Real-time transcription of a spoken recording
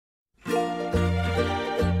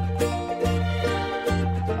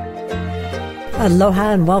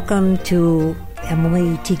Aloha and welcome to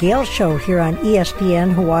Emily T. Gale Show here on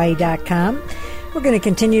ESPNHawaii.com. We're going to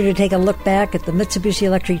continue to take a look back at the Mitsubishi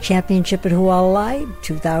Electric Championship at Hualalai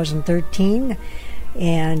 2013.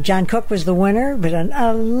 And John Cook was the winner, but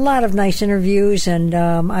a lot of nice interviews. And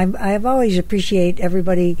I've always appreciate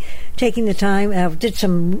everybody taking the time. I did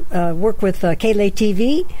some work with Kele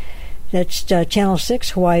TV. That's Channel 6,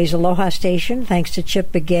 Hawaii's Aloha station, thanks to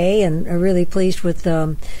Chip Begay. And I'm really pleased with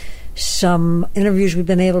some interviews we've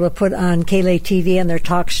been able to put on Kele TV and their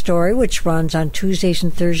Talk Story, which runs on Tuesdays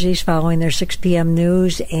and Thursdays following their 6 p.m.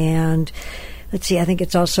 news. And let's see, I think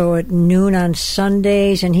it's also at noon on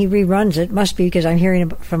Sundays, and he reruns it. Must be because I'm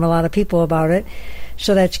hearing from a lot of people about it.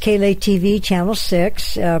 So that's Kele TV, Channel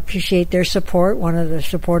 6. Appreciate their support. One of the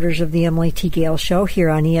supporters of the Emily T. Gale Show here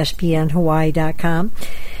on ESPNHawaii.com.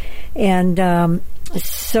 And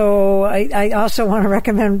so I also want to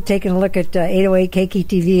recommend taking a look at 808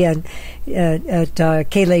 KKTV and at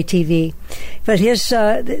Kele TV. But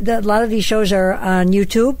a lot of these shows are on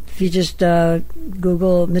YouTube. If you just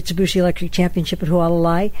Google Mitsubishi Electric Championship at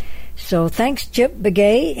Hualalai. So thanks, Chip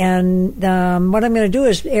Begay. And what I'm going to do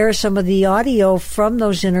is air some of the audio from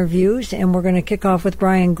those interviews, and we're going to kick off with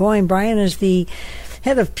Brian Goyne. Brian is the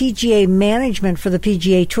head of PGA management for the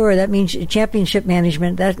PGA Tour. That means championship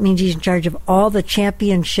management. That means he's in charge of all the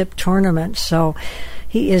championship tournaments. So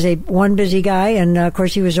he is one busy guy. And, of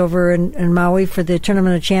course, he was over in Maui for the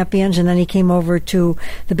Tournament of Champions, and then he came over to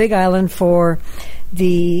the Big Island for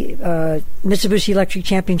the Mitsubishi Electric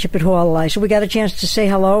Championship at Hualalai. So we got a chance to say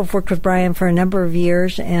hello. I've worked with Brian for a number of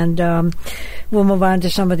years, and we'll move on to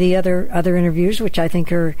some of the other interviews, which I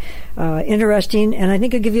think are interesting. And I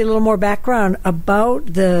think I'll give you a little more background about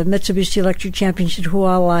the Mitsubishi Electric Championship at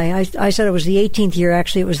Hualalai. I said it was the 18th year.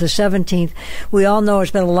 Actually, it was the 17th. We all know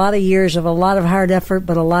it's been a lot of years of a lot of hard effort,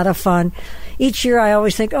 but a lot of fun. Each year I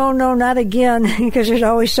always think, oh, no, not again, because there's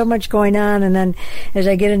always so much going on. And then as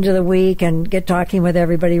I get into the week and get talking with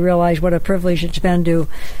everybody, realize what a privilege it's been to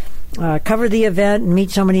cover the event and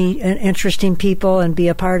meet so many interesting people and be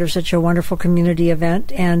a part of such a wonderful community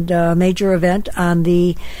event and major event on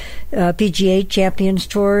the PGA Champions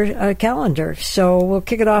Tour calendar. So we'll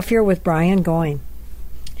kick it off here with Brian Goyne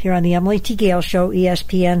here on the Emily T. Gale Show,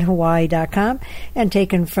 ESPNHawaii.com, and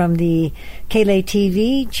taken from the Kele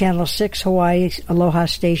TV, Channel 6, Hawaii's Aloha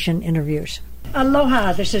Station interviews.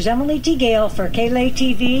 Aloha, this is Emily T. Gale for Kele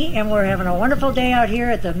TV, and we're having a wonderful day out here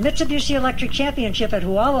at the Mitsubishi Electric Championship at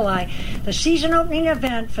Hualalai, the season opening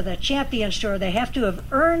event for the Champions Tour. They have to have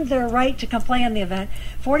earned their right to come play in the event.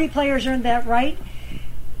 40 players earned that right.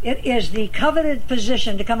 It is the coveted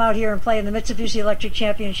position to come out here and play in the Mitsubishi Electric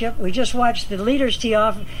Championship. We just watched the leaders tee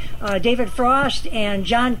off, David Frost and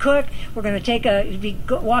John Cook. We're going to be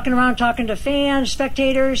walking around talking to fans,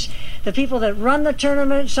 spectators, the people that run the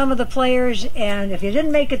tournament, some of the players. And if you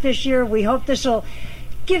didn't make it this year, we hope this will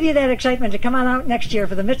give you that excitement to come on out next year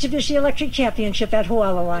for the Mitsubishi Electric Championship at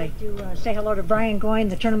Hualalai. To say hello to Brian Goyne,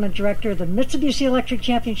 the tournament director of the Mitsubishi Electric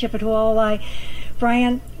Championship at Hualalai.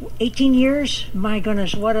 Brian, 18 years? My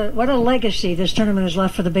goodness, what a legacy this tournament has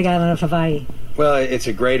left for the Big Island of Hawaii. Well, it's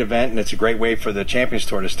a great event, and it's a great way for the Champions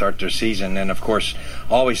Tour to start their season. And, of course,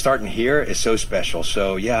 always starting here is so special.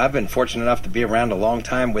 So, yeah, I've been fortunate enough to be around a long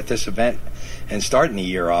time with this event and starting the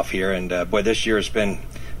year off here. And, boy, this year has been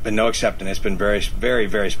no exception. It's been very, very,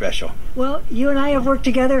 very special. Well, you and I have worked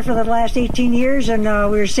together for the last 18 years, and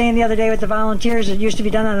we were saying the other day with the volunteers, it used to be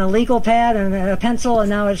done on a legal pad and a pencil, and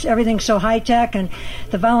now everything's so high-tech, and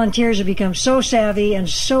the volunteers have become so savvy and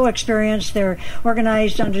so experienced. They're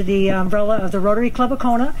organized under the umbrella of the Rotary Club of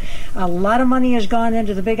Kona. A lot of money has gone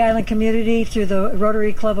into the Big Island community through the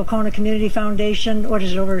Rotary Club of Kona Community Foundation. What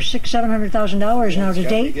is it, over $700,000 now to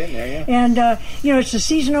date? And, it's the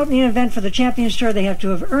season opening event for the Champions Tour. They have to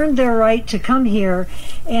have earned their right to come here,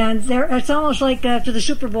 and it's almost like after the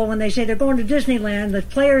Super Bowl when they say they're going to Disneyland, the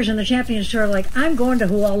players in the Champions Tour are like, I'm going to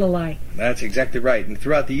Hualalai. That's exactly right. And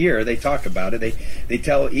throughout the year, they talk about it. They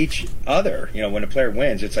tell each other, when a player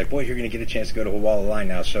wins, it's like, boy, you're going to get a chance to go to Hualalai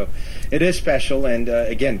now. So it is special. And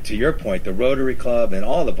again, to your point, the Rotary Club and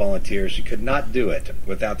all the volunteers, you could not do it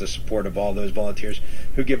without the support of all those volunteers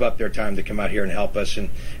who give up their time to come out here and help us. And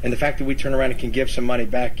the fact that we turn around and can give some money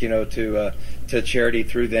back, to charity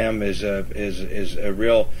through them is a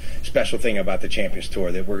real special thing about the Champions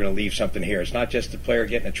Tour, that we're going to leave something here. It's not just the player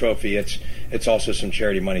getting a trophy, it's also some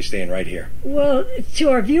charity money staying right here. Well, to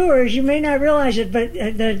our viewers, you may not realize it, but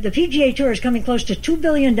the PGA Tour is coming close to $2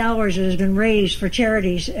 billion that has been raised for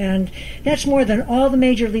charities, and that's more than all the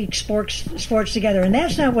major league sports together. And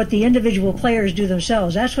that's not what the individual players do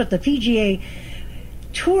themselves. That's what the PGA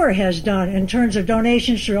Tour has done in terms of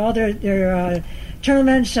donations through all their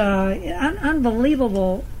tournaments,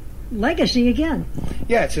 unbelievable legacy again.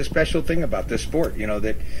 Yeah, it's a special thing about this sport,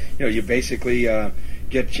 that you basically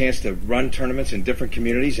get a chance to run tournaments in different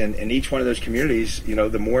communities, and each one of those communities,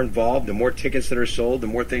 the more involved, the more tickets that are sold, the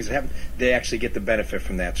more things that happen, they actually get the benefit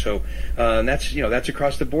from that. So that's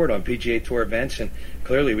across the board on PGA Tour events, and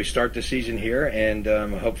clearly we start the season here, and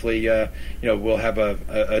hopefully we'll have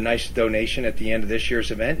a nice donation at the end of this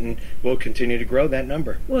year's event, and we'll continue to grow that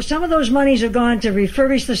number. Well, some of those monies have gone to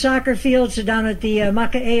refurbish the soccer fields down at the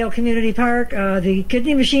Maka'eo Community Park, the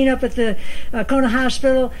kidney machine up at the Kona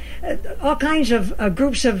Hospital. All kinds of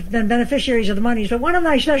groups have been beneficiaries of the monies, but one of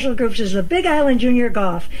my special groups is the Big Island Junior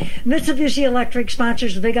Golf. Mitsubishi Electric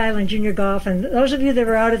sponsors the Big Island Junior Golf, and those of you that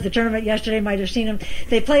were out at the tournament yesterday might have seen them.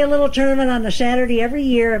 They play a little tournament on the Saturday every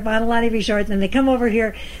year at Maunalani Resort, and then they come over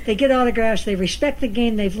here, they get autographs, they respect the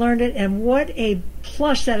game, they've learned it, and what a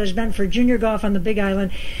plus that has been for junior golf on the Big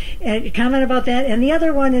Island. And comment about that. And the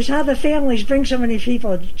other one is how the families bring so many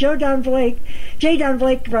people. Jay Don Blake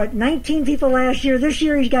brought 19 people last year. This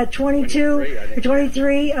year he's got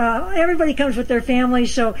 23. Everybody comes with their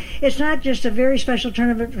families, so it's not just a very special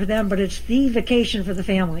tournament for them, but it's the vacation for the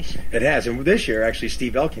families. It has, and this year actually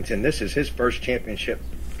Steve Elkington, this is his first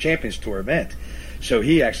Champions Tour event. So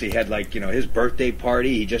he actually had his birthday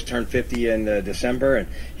party. He just turned 50 in December, and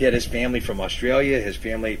he had his family from Australia, his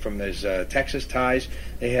family from his Texas ties.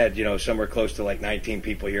 They had somewhere close to 19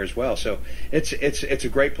 people here as well. So it's a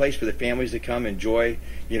great place for the families to come enjoy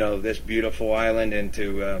this beautiful island, and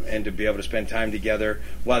to be able to spend time together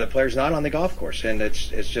while the player's not on the golf course. And it's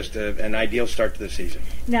just an ideal start to the season.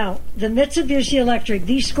 Now, the Mitsubishi Electric,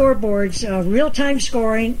 these scoreboards, real-time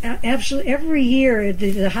scoring, absolutely every year,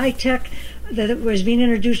 the high-tech that it was being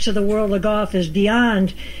introduced to the world of golf is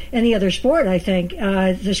beyond any other sport, I think.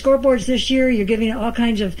 The scoreboards this year, you're giving all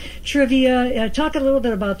kinds of trivia. Talk a little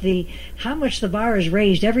bit about how much the bar is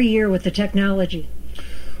raised every year with the technology.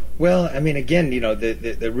 Well, I mean, again,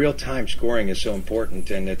 the real-time scoring is so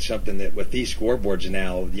important, and it's something that with these scoreboards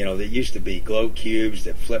now, that used to be glow cubes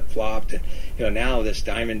that flip-flopped, and now this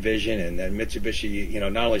Diamond Vision, and then Mitsubishi,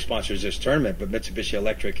 not only sponsors this tournament, but Mitsubishi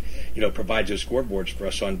Electric, provides those scoreboards for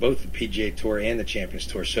us on both the PGA Tour and the Champions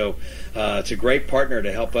Tour. So it's a great partner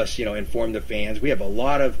to help us, inform the fans. We have a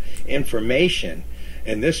lot of information.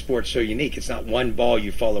 And this sport's so unique. It's not one ball,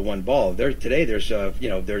 you follow one ball. There's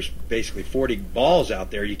basically 40 balls out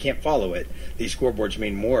there. You can't follow it. These scoreboards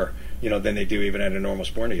mean more, than they do even at a normal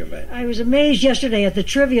sporting event. I was amazed yesterday at the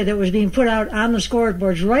trivia that was being put out on the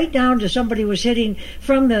scoreboards, right down to somebody was hitting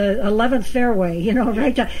from the 11th fairway,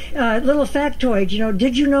 right down. Little factoids,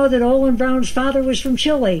 did you know that Olin Brown's father was from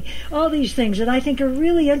Chile? All these things that I think are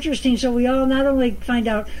really interesting, so we all not only find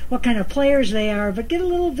out what kind of players they are, but get a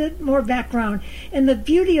little bit more background. And the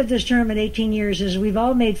beauty of this tournament, 18 years, is we've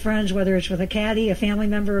all made friends, whether it's with a caddy, a family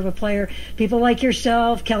member of a player, people like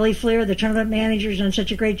yourself, Kelly Fleer, the tournament manager's done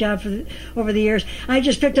such a great job over the years. I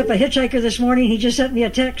just picked up a hitchhiker this morning. He just sent me a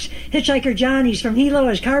text. Hitchhiker John, he's from Hilo.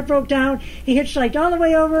 His car broke down. He hitchhiked all the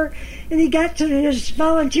way over, and he got to his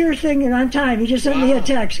volunteer thing and on time. He just sent me a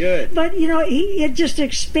text. Good. But, it just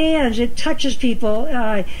expands. It touches people.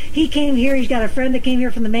 He came here. He's got a friend that came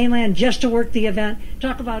here from the mainland just to work the event.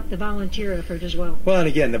 Talk about the volunteer effort as well. Well, and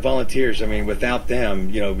again, the volunteers, I mean, without them,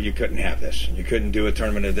 you couldn't have this. You couldn't do a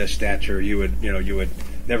tournament of this stature. You would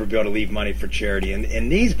never be able to leave money for charity.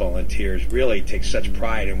 And these volunteers really take such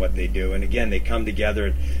pride in what they do. And again, they come together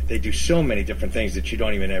and they do so many different things that you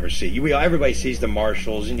don't even ever see. Everybody sees the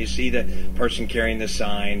marshals, and you see the person carrying the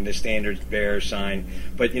sign, the standards bearer sign.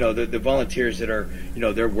 But, the volunteers that are,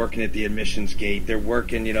 they're working at the admissions gate. They're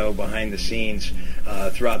working, behind the scenes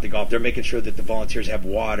throughout the golf. They're making sure that the volunteers have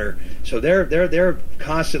water. So they're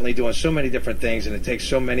constantly doing so many different things, and it takes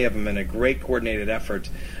so many of them in a great coordinated effort.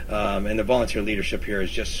 And the volunteer leadership here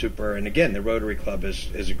is just super. And again, the Rotary Club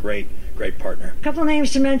is a great partner. A couple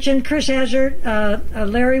names to mention: Chris Hazard,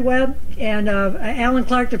 Larry Webb, and Alan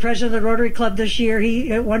Clark, the president of the Rotary Club this year.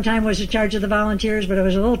 He at one time was in charge of the volunteers, but it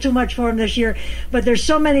was a little too much for him this year. But there's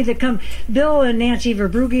so many that come. Bill and Nancy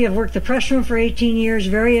Verbrugge have worked the press room for 18 years,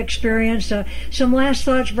 very experienced. Some last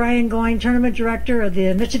thoughts: Brian Goyne, tournament director of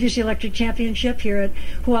the Mitsubishi Electric Championship here at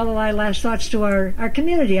Hualalai. Last thoughts to our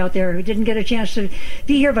community out there who didn't get a chance to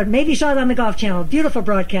be here, but maybe saw it on the Golf Channel. Beautiful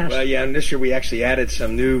broadcast. Well, yeah, and this year we actually added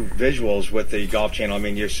some new visuals with the Golf Channel. I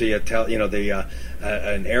mean, you see the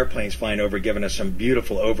an airplane's flying over, giving us some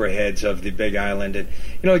beautiful overheads of the Big Island. And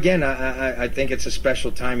again, I think it's a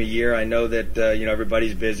special time of year. I know that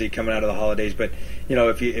everybody's busy coming out of the holidays, but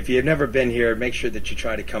if you've never been here, make sure that you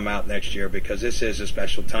try to come out next year, because this is a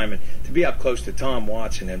special time. And to be up close to Tom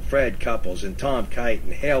Watson and Fred Couples and Tom Kite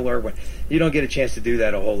and Hale Irwin, you don't get a chance to do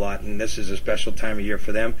that a whole lot, and this is a special time of year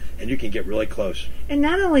for them, and you can get really close. And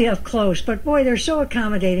not only up close, but boy, they're so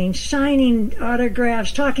accommodating, signing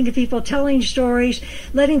autographs, talking to people, telling stories,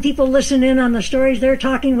 letting people listen in on the stories they're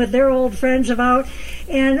talking with their old friends about.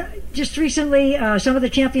 And just recently, some of the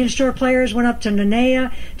Champions Tour players went up to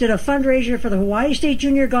Nanea, did a fundraiser for the Hawaii State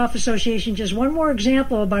Junior Golf Association. Just one more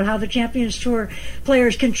example about how the Champions Tour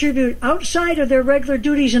players contribute outside of their regular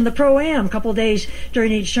duties in the Pro-Am a couple days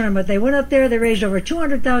during each tournament. They went up there, they raised over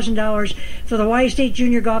 $200,000 for the Hawaii State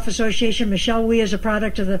Junior Golf Association. Michelle Wee is a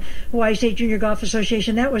product of the Hawaii State Junior Golf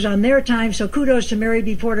Association. That was on their time, so kudos to Mary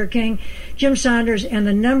B. Porter King, Jim Saunders, and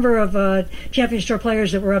the number of Champions Tour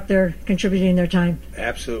players that were up there contributing their time.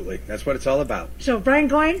 Absolutely. That's what it's all about. So, Brian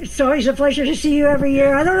Goyne, it's always a pleasure to see you every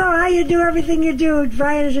year. I don't know how you do everything you do.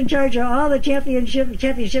 Brian is in charge of all the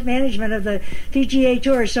championship management of the PGA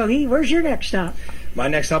Tour. So, where's your next stop? My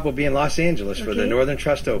next stop will be in Los Angeles for the Northern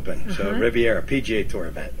Trust Open, so Riviera PGA Tour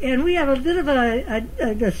event. And we have a bit of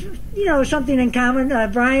something in common.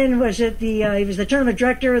 Brian was he was the tournament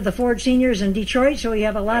director of the Ford Seniors in Detroit, so we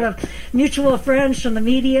have a lot of mutual friends from the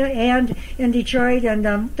media and in Detroit.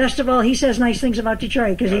 And best of all, he says nice things about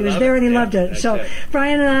Detroit because he was there and he loved it. So right.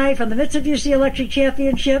 Brian and I from the Mitsubishi Electric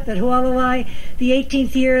Championship at Hualalai, the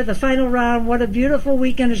 18th year, the final round. What a beautiful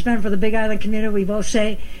weekend it's been for the Big Island community. We both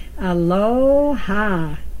say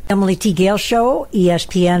aloha. Emily T. Gale Show,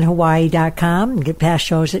 ESPNHawaii.com. Get past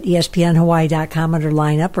shows at ESPNHawaii.com under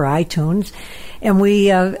lineup or iTunes. And we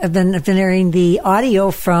have been airing the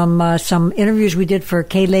audio from some interviews we did for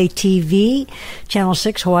Kele TV, Channel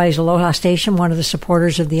 6, Hawaii's Aloha Station, one of the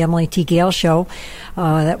supporters of the Emily T. Gale Show.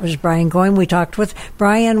 That was Brian Goyne we talked with.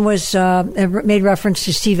 Brian was made reference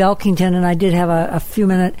to Steve Elkington, and I did have a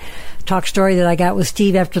few-minute talk story that I got with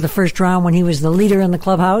Steve after the first round when he was the leader in the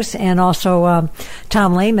clubhouse, and also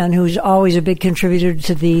Tom Lehman, who's always a big contributor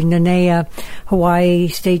to the Nanea Hawaii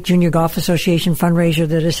State Junior Golf Association fundraiser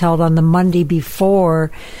that is held on the Monday before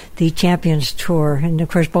the Champions Tour. And, of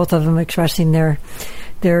course, both of them expressing their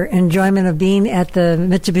enjoyment of being at the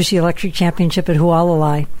Mitsubishi Electric Championship at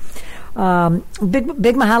Hualalai.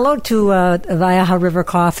 Big mahalo to Waiaha River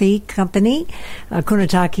Coffee Company,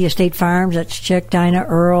 Kunataki Estate Farms, that's Chick, Dinah,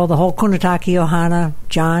 Earl, the whole Kunataki Ohana,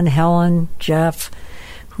 John, Helen, Jeff,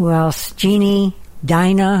 who else? Jeannie,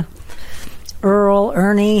 Dinah, Earl,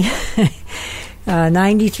 Ernie.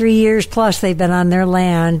 93 years plus they've been on their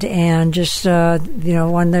land, and just won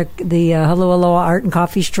the Halualoa Art and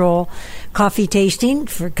Coffee Stroll coffee tasting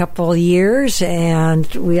for a couple of years, and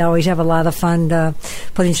we always have a lot of fun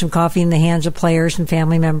putting some coffee in the hands of players and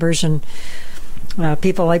family members and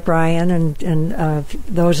people like Brian and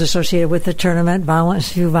those associated with the tournament, a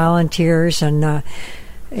few volunteers, and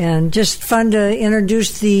just fun to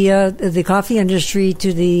introduce the coffee industry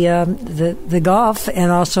to the golf, and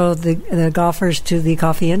also the golfers to the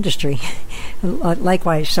coffee industry.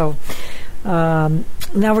 Likewise, so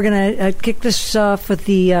now we're going to kick this off with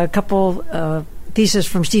the couple pieces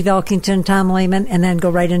from Steve Elkington, Tom Lehman, and then go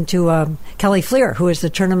right into Kelly Fleer, who is the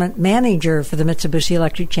tournament manager for the Mitsubishi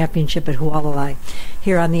Electric Championship at Hualalai,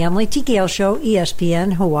 here on the Emily T. Gale Show,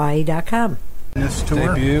 ESPNHawaii.com. This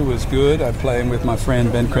debut was good. I played with my friend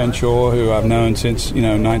Ben Crenshaw, who I've known since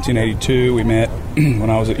 1982. We met when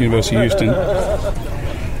I was at University of Houston.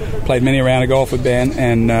 Played many rounds of golf with Ben,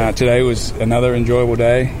 and today was another enjoyable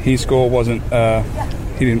day. His score wasn't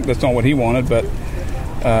that's not what he wanted, but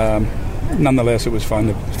nonetheless, it was fun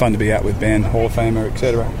to be out with Ben, Hall of Famer,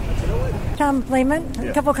 etc. Tom Lehman,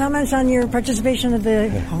 a couple comments on your participation of the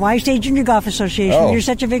Hawaii State Junior Golf Association. Oh. You're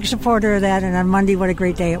such a big supporter of that, and on Monday, what a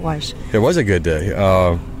great day it was. It was a good day. You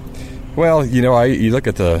look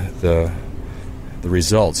at the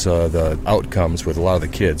results, the outcomes with a lot of the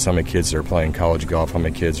kids. How many kids are playing college golf? How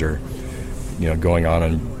many kids are, going on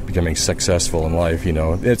and becoming successful in life?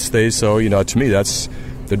 To me, they're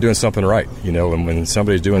doing something right. And when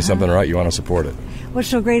somebody's doing something right, you want to support it. What's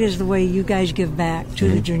so great is the way you guys give back to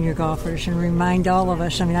the junior golfers and remind all of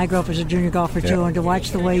us. I mean, I grew up as a junior golfer too, and to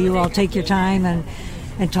watch the way you all take your time and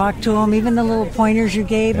talk to them, even the little pointers you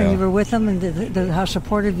gave and you were with them, and how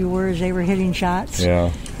supportive you were as they were hitting shots.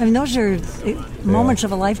 Yeah. I mean, those are moments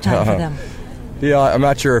of a lifetime for them. Yeah, I'm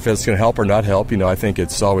not sure if it's going to help or not help. I think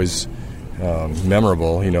it's always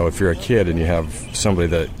memorable, if you're a kid and you have somebody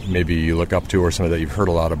that maybe you look up to or somebody that you've heard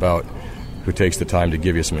a lot about who takes the time to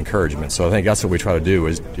give you some encouragement. So I think that's what we try to do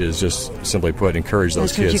is just simply put, encourage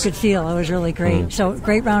those kids. That's what you could feel. It was really great. So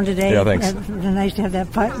great round today. Yeah, thanks. Nice to have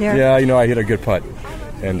that putt there. Yeah, I hit a good putt.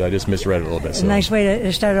 And I just misread it a little bit. So. A nice way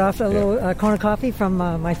to start off a little Kona coffee from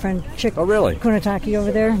my friend Chick. Oh, really? Kunitake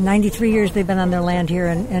over there. 93 years they've been on their land here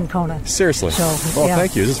in Kona. Seriously? So,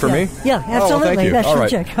 thank you. Is this for me? Yeah, absolutely. Oh, well, thank you. That's All from right.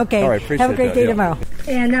 Chick. Okay. All right, appreciate have a great day that. tomorrow.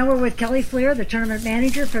 And now we're with Kelly Flair, the tournament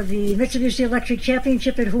manager for the Mitsubishi Electric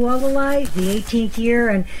Championship at Hualalai, the 18th year.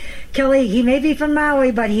 And Kelly, he may be from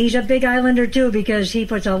Maui, but he's a big islander too because he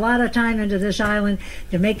puts a lot of time into this island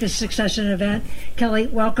to make this success an event. Kelly,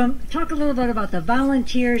 welcome. Talk a little bit about the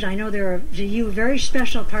volunteers. I know they're a very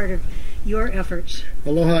special part of your efforts.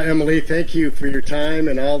 Aloha, Emily. Thank you for your time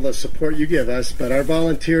and all the support you give us. But our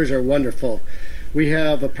volunteers are wonderful. We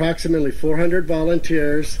have approximately 400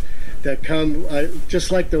 volunteers that come,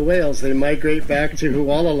 just like the whales, they migrate back to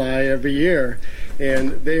Hualalai every year.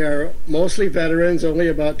 And they are mostly veterans, only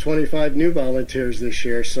about 25 new volunteers this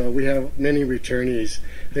year, so we have many returnees.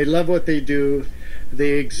 They love what they do.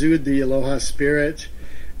 They exude the Aloha spirit.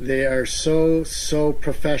 They are so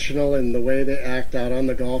professional in the way they act out on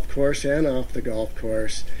the golf course and off the golf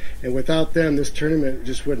course. And without them, this tournament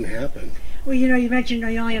just wouldn't happen. Well, you mentioned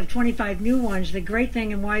you only have 25 new ones. The great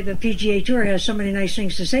thing and why the PGA Tour has so many nice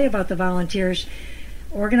things to say about the volunteers,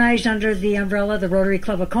 organized under the umbrella of the Rotary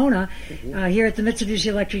Club of Kona, here at the Mitsubishi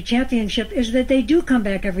Electric Championship, is that they do come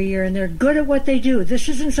back every year and they're good at what they do. This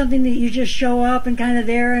isn't something that you just show up and kind of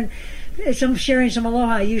there and some sharing some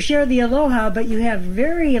aloha. You share the aloha, but you have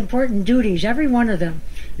very important duties, every one of them.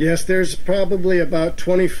 Yes, there's probably about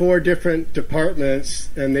 24 different departments,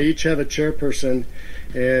 and they each have a chairperson,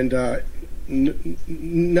 and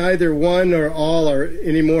neither one or all are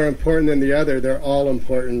any more important than the other. They're all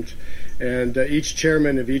important, and each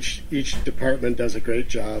chairman of each department does a great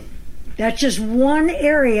job. That's just one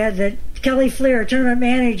area that Kelly Flair, tournament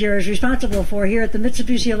manager, is responsible for here at the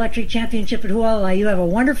Mitsubishi Electric Championship at Hualalai. You have a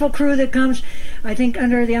wonderful crew that comes, I think,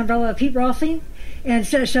 under the umbrella of Pete Rolfing, and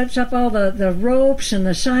sets up all the ropes and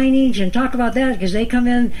the signage, and talk about that because they come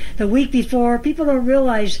in the week before. People don't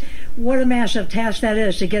realize what a massive task that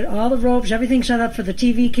is to get all the ropes, everything set up for the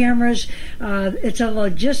TV cameras. It's a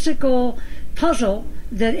logistical puzzle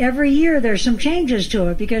that every year there's some changes to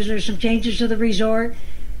it because there's some changes to the resort.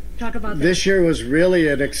 Talk about that. This year was really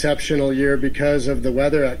an exceptional year because of the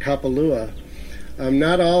weather at Kapalua.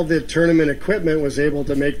 Not all the tournament equipment was able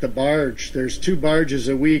to make the barge. There's 2 barges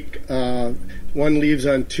a week. One leaves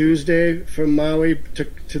on Tuesday from Maui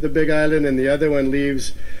to the Big Island, and the other one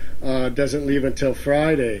doesn't leave until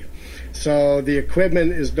Friday. So the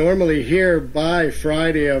equipment is normally here by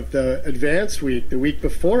Friday of the advance week, the week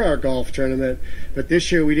before our golf tournament. But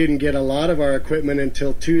this year we didn't get a lot of our equipment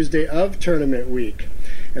until Tuesday of tournament week.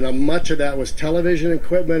 And much of that was television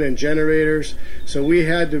equipment and generators. So we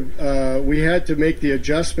had to make the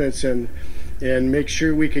adjustments and make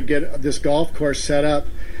sure we could get this golf course set up,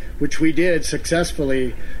 which we did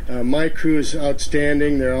successfully. My crew is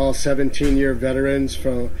outstanding. They're all 17-year veterans.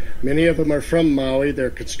 Many of them are from Maui. They're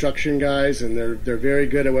construction guys, and they're very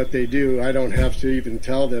good at what they do. I don't have to even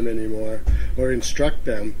tell them anymore or instruct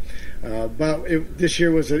them. But this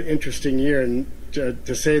year was an interesting year, and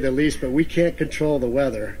to say the least, but we can't control the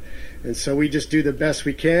weather. And so we just do the best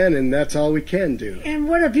we can, and that's all we can do. And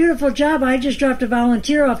what a beautiful job. I just dropped a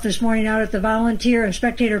volunteer off this morning out at the volunteer and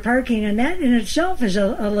spectator parking, and that in itself is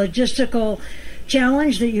a logistical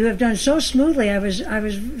challenge that you have done so smoothly. I was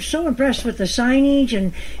so impressed with the signage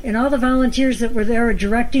and all the volunteers that were there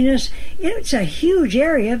directing us. It's a huge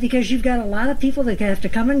area because you've got a lot of people that have to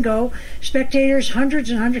come and go, spectators, hundreds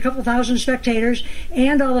and hundreds, couple thousand spectators,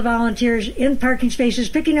 and all the volunteers in parking spaces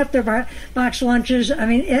picking up their box lunches. I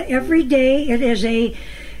mean, every day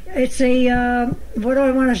it's a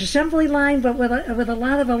assembly line, but with a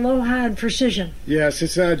lot of aloha and precision. Yes,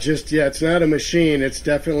 it's not a machine. It's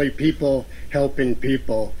definitely people helping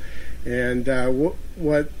people, and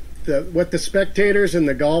what the spectators and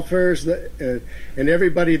the golfers and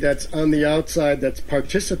everybody that's on the outside that's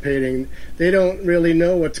participating, they don't really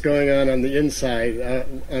know what's going on the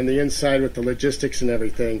inside with the logistics and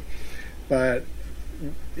everything, but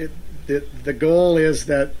the goal is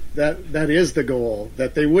that is the goal,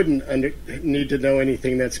 that they wouldn't need to know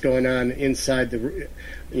anything that's going on inside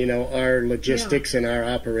our logistics and our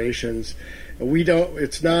operations.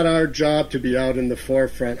 It's not our job to be out in the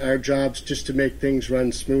forefront. Our job's just to make things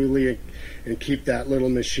run smoothly and keep that little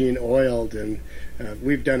machine oiled, and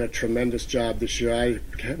we've done a tremendous job this year.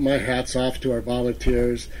 My hat's off to our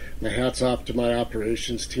volunteers, my hat's off to my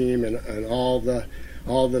operations team and all the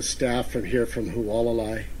all the staff from here from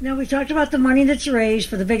Hualalai. Now, we talked about the money that's raised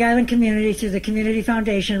for the Big Island community through the Community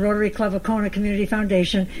Foundation, Rotary Club of Kona Community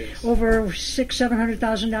Foundation, yes. Over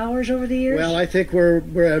 $600,000-$700,000 over the years? Well, I think we're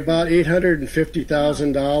at about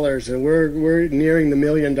 $850,000, and we're nearing the $1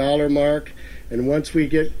 million mark. And once we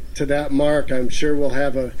get to that mark, I'm sure we'll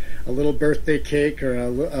have a little birthday cake or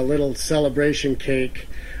a little celebration cake.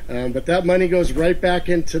 But that money goes right back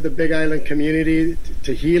into the Big Island community,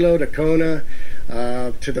 to Hilo, to Kona,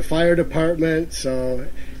 to the fire department. So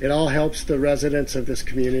it all helps the residents of this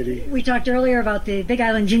community. We talked earlier about the Big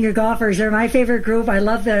Island Junior Golfers. They're my favorite group. I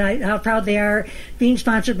love how proud they are being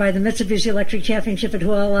sponsored by the Mitsubishi Electric Championship at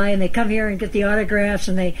Hualalai, and they come here and get the autographs,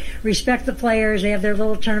 and they respect the players. They have their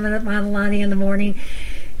little tournament at Manalani in the morning.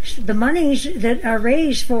 The monies that are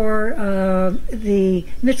raised for the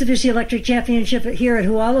Mitsubishi Electric Championship here at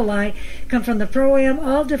Hualalai come from the Pro-Am,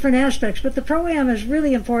 all different aspects, but the Pro-Am is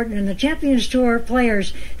really important, and the Champions Tour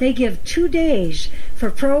players, they give 2 days for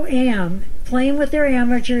Pro-Am, playing with their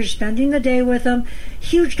amateurs, spending the day with them,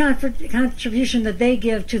 huge contribution that they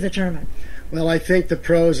give to the tournament. Well, I think the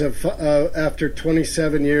pros have, after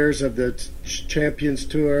 27 years of the Champions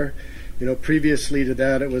Tour, previously to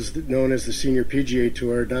that it was known as the Senior PGA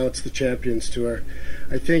Tour. Now it's the Champions Tour.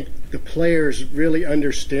 I think the players really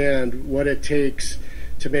understand what it takes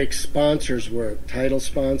to make sponsors work, title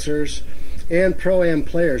sponsors, and Pro-Am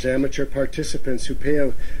players, amateur participants who pay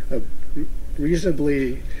a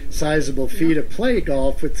reasonably sizable fee to play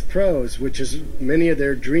golf with the pros, which is many of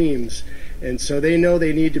their dreams. And so they know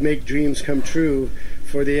they need to make dreams come true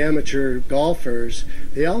for the amateur golfers.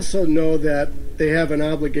 They also know that they have an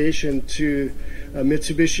obligation to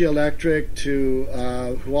Mitsubishi Electric, to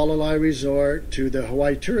Hualalai Resort, to the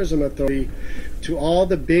Hawaii Tourism Authority, to all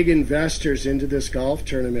the big investors into this golf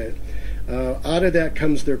tournament. Out of that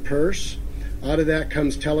comes their purse. Out of that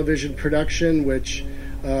comes television production, which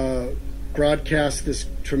broadcasts this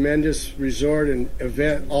tremendous resort and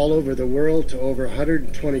event all over the world to over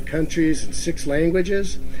 120 countries and 6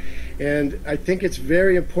 languages. And I think it's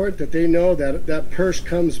very important that they know that that purse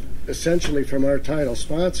comes essentially from our title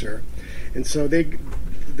sponsor. And so they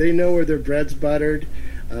know where their bread's buttered.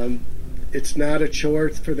 It's not a chore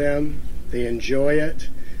for them. They enjoy it.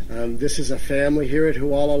 This is a family here at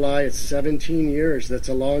Hualalai. It's 17 years. That's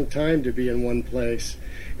a long time to be in one place.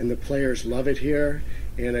 And the players love it here.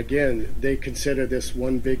 And again, they consider this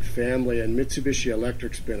one big family, and Mitsubishi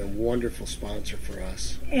Electric's been a wonderful sponsor for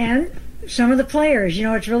us. And some of the players,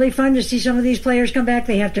 it's really fun to see some of these players come back.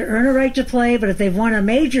 They have to earn a right to play, but if they've won a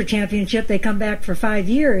major championship, they come back for 5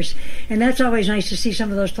 years. And that's always nice to see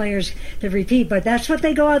some of those players to repeat. But that's what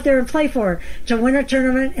they go out there and play for, to win a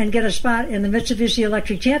tournament and get a spot in the Mitsubishi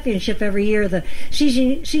Electric Championship every year, the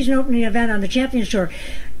season opening event on the Champions Tour.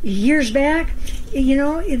 Years back,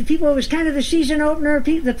 people, it was kind of a season opener.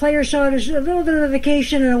 The players saw it as a little bit of a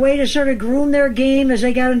vacation and a way to sort of groom their game as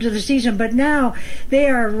they got into the season. But now they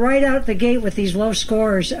are right out the gate with these low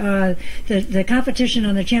scores. The competition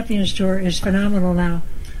on the Champions Tour is phenomenal now.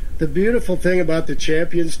 The beautiful thing about the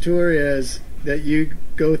Champions Tour is that you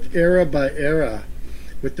go era by era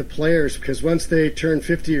with the players, because once they turn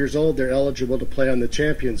 50 years old, they're eligible to play on the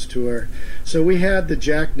Champions Tour. So we had the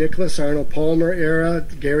Jack Nicklaus, Arnold Palmer era,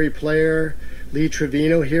 Gary Player, Lee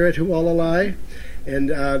Trevino here at Hualalai.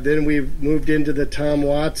 And then we moved into the Tom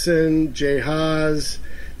Watson, Jay Haas,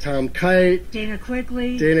 Tom Kite, Dana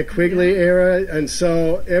Quigley era. And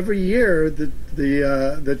so every year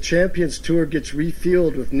the Champions Tour gets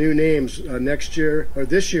refueled with new names. Next year, or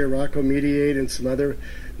this year, Rocco Mediate and some other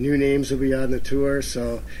new names will be on the tour.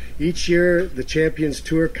 So each year the Champions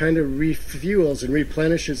Tour kind of refuels and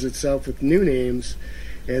replenishes itself with new names,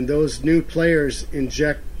 and those new players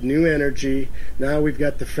inject new energy. Now we've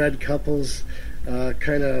got the Fred Couples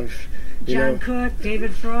John Cook,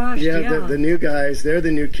 David Frost. The new guys, they're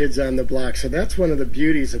the new kids on the block. So that's one of the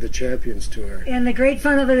beauties of the Champions Tour. And the great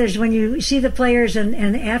fun of it is when you see the players,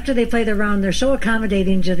 and after they play the round, they're so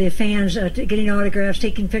accommodating to the fans, getting autographs,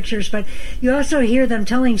 taking pictures. But you also hear them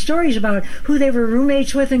telling stories about who they were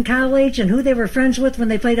roommates with in college and who they were friends with when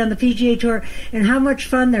they played on the PGA Tour, and how much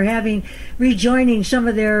fun they're having rejoining some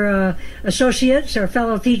of their associates or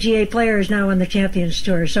fellow PGA players now on the Champions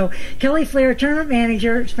Tour. So Kelly Flair, tournament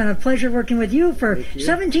manager, it's been a pleasure working with you for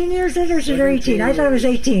 17 years, or 18? I thought it was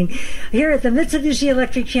 18. Here at the Mitsubishi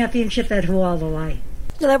Electric Championship at Hualalai.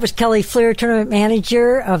 So that was Kelly Flair, tournament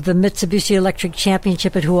manager of the Mitsubishi Electric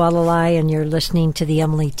Championship at Hualalai, and you're listening to the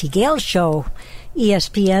Emily T. Gale Show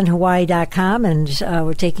ESPNHawaii.com, and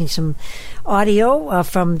we're taking some audio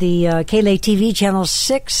from the KLA TV Channel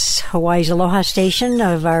 6, Hawaii's Aloha station,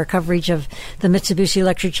 of our coverage of the Mitsubishi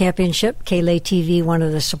Electric Championship. KLA TV, one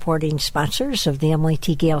of the supporting sponsors of the Emily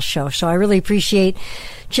T. Gale Show. So I really appreciate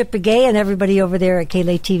Chip Begay and everybody over there at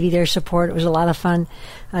KLA TV, their support. It was a lot of fun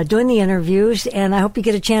doing the interviews, and I hope you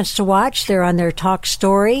get a chance to watch. They're on their Talk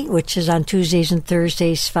Story, which is on Tuesdays and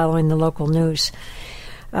Thursdays following the local news.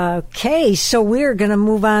 Okay, so we're going to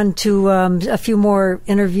move on to a few more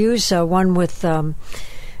interviews, one with Dave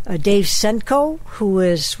Senko, who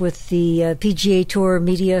is with the PGA Tour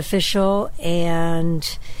media official,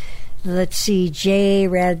 and let's see, Jay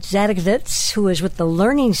Radzakovitz, who is with the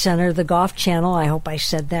Learning Center, the Golf Channel. I hope I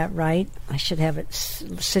said that right. I should have it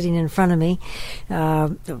sitting in front of me.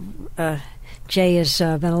 Jay has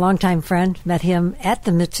been a longtime friend. Met him at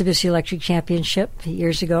the Mitsubishi Electric Championship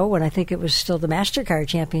years ago when I think it was still the MasterCard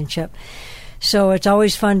Championship. So it's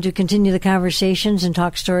always fun to continue the conversations and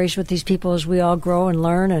talk stories with these people as we all grow and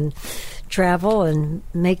learn and travel and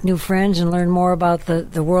make new friends and learn more about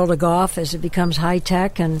the world of golf as it becomes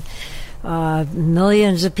high-tech and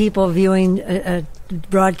millions of people viewing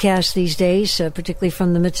broadcasts these days, particularly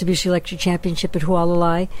from the Mitsubishi Electric Championship at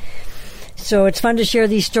Hualalai. So it's fun to share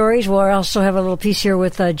these stories. We'll also have a little piece here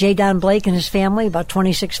with J. Don Blake and his family, about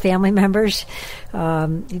 26 family members.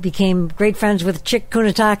 He became great friends with Chick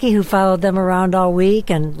Kunitake, who followed them around all week,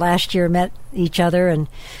 and last year met each other and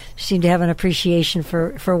seemed to have an appreciation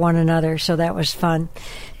for one another. So that was fun.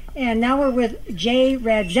 And now we're with Jay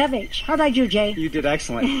Radzevich. How did I do, Jay? You did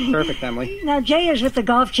excellent. Perfect, Emily. Now, Jay is with the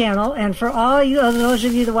Golf Channel, and for all you, those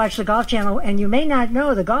of you that watch the Golf Channel, and you may not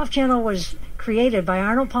know, the Golf Channel was created by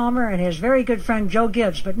Arnold Palmer and his very good friend Joe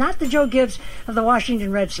Gibbs, but not the Joe Gibbs of the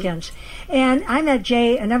Washington Redskins. And I met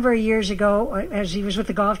Jay a number of years ago as he was with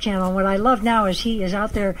the Golf Channel. And what I love now is he is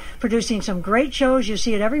out there producing some great shows. You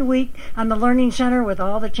see it every week on the Learning Center with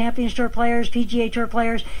all the Champions Tour players, PGA Tour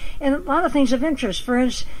players, and a lot of things of interest. For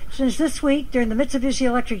instance, this week during the Mitsubishi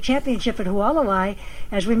Electric Championship at Hualalai,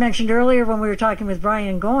 as we mentioned earlier when we were talking with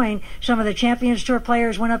Brian Goying, some of the Champions Tour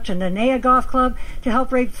players went up to Nanea Golf Club to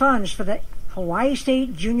help raise funds for the Hawaii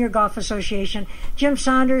State Junior Golf Association. Jim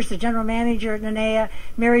Saunders, the general manager at Nanea,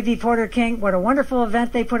 Mary V. Porter King, what a wonderful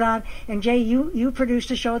event they put on. And Jay, you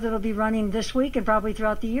produced a show that'll be running this week and probably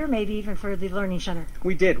throughout the year, maybe even for the Learning Center.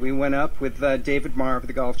 We did. We went up with David Marr of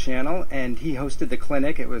the Golf Channel, and he hosted the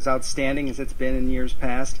clinic. It was outstanding as it's been in years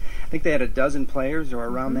past. I think they had a dozen players or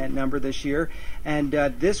around that number this year. And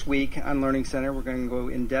this week on Learning Center, we're going to go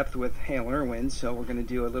in depth with Hale Irwin. So we're going to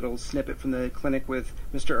do a little snippet from the clinic with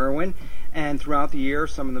Mr. Irwin. And throughout the year,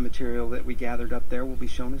 some of the material that we gathered up there will be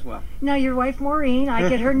shown as well. Now, your wife, Maureen, I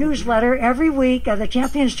get her newsletter every week, the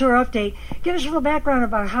Champions Tour Update. Give us a little background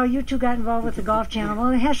about how you two got involved with the Golf Channel.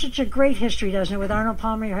 Well, it has such a great history, doesn't it, with Arnold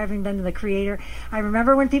Palmer having been the creator. I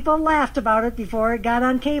remember when people laughed about it before it got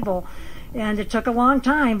on cable, and it took a long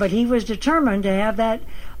time, but he was determined to have that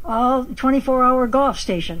all 24-hour golf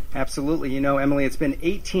station. Absolutely. You know, Emily, it's been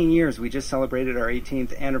 18 years. We just celebrated our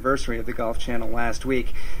 18th anniversary of the Golf Channel last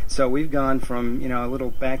week. So we've gone from, a little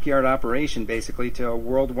backyard operation, basically, to a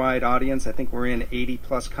worldwide audience. I think we're in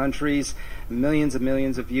 80-plus countries, millions and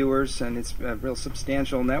millions of viewers, and it's a real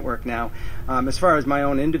substantial network now. As far as my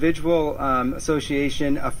own individual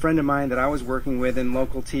association, a friend of mine that I was working with in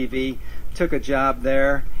local TV took a job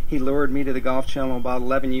there. He lured me to the Golf Channel about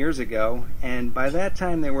 11 years ago, and by that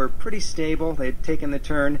time they were pretty stable. They'd taken the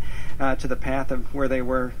turn to the path of where they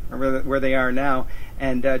were, or where they are now,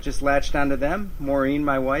 and just latched onto them. Maureen,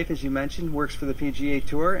 my wife, as you mentioned, works for the PGA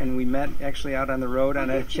Tour, and we met actually out on the road on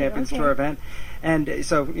a Champions Tour event. And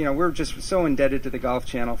so, we're just so indebted to the Golf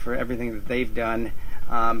Channel for everything that they've done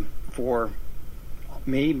for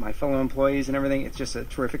me, my fellow employees, and everything. It's just a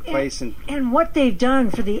terrific place. And what they've done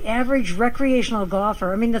for the average recreational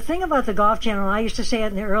golfer. I mean, the thing about the Golf Channel, I used to say it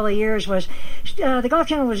in the early years, was the Golf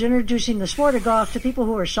Channel was introducing the sport of golf to people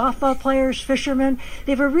who were softball players, fishermen.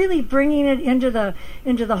 They were really bringing it into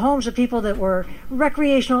the homes of people that were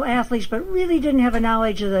recreational athletes but really didn't have a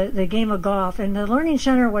knowledge of the game of golf. And the Learning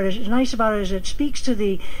Center, what is nice about it is it speaks to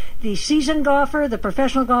the seasoned golfer, the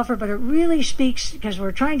professional golfer, but it really speaks, because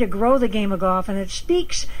we're trying to grow the game of golf, and it speaks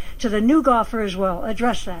to the new golfer as well.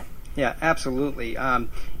 Address that. Yeah, absolutely.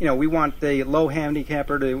 We want the low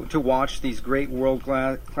handicapper to watch these great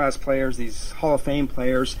world-class players, these Hall of Fame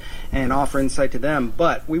players, and offer insight to them.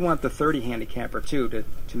 But we want the 30 handicapper, too,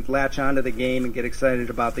 to latch onto the game and get excited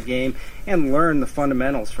about the game and learn the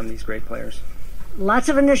fundamentals from these great players. Lots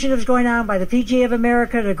of initiatives going on by the PGA of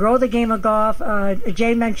America to grow the game of golf.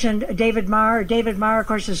 Jay mentioned David Marr. David Marr, of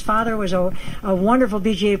course, his father was a wonderful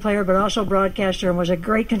PGA player, but also broadcaster, and was a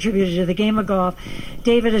great contributor to the game of golf.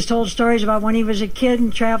 David has told stories about when he was a kid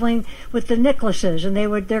and traveling with the Nicklases, and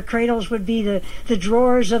their cradles would be the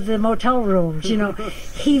drawers of the motel rooms.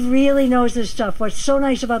 He really knows this stuff. What's so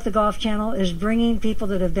nice about the Golf Channel is bringing people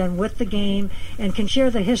that have been with the game and can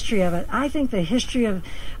share the history of it. I think the history of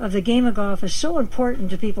the game of golf is so important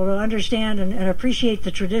to people to understand and appreciate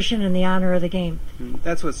the tradition and the honor of the game.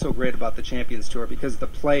 That's what's so great about the Champions Tour, because the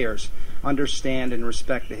players understand and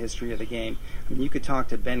respect the history of the game. I mean, you could talk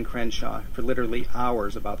to Ben Crenshaw for literally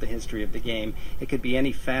hours about the history of the game. It could be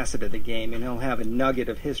any facet of the game, and he'll have a nugget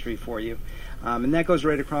of history for you. And that goes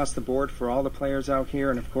right across the board for all the players out here.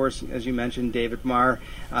 And, of course, as you mentioned, David Marr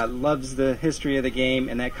loves the history of the game,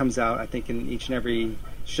 and that comes out, I think, in each and every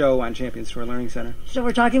show on Champions Tour Learning Center. So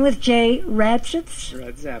we're talking with Jay Radzavich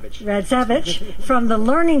from the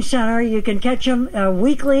Learning Center. You can catch him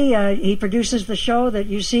weekly. He produces the show that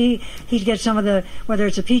you see. He gets some of the, whether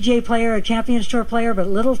it's a PGA player, a Champions Tour player, but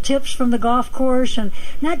little tips from the golf course, and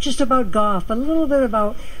not just about golf, but a little bit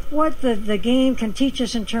about what the game can teach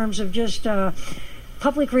us in terms of just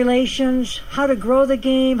public relations, how to grow the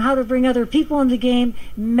game, how to bring other people in the game,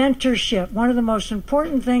 mentorship, one of the most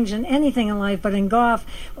important things in anything in life, but in golf,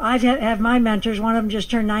 I have my mentors. One of them just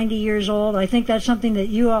turned 90 years old. I think that's something that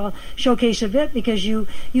you all showcase a bit, because you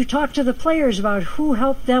talk to the players about who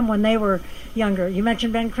helped them when they were younger. You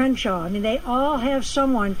mentioned Ben Crenshaw. I mean, they all have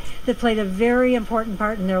someone that played a very important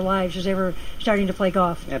part in their lives as they were starting to play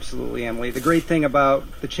golf. Absolutely, Emily. The great thing about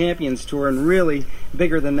the Champions Tour, and really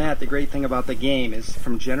bigger than that, the great thing about the game is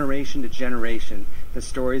from generation to generation, the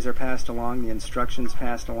stories are passed along, the instructions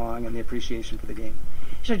passed along, and the appreciation for the game.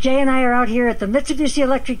 So Jay and I are out here at the Mitsubishi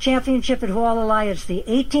Electric Championship at Hualalai. It's the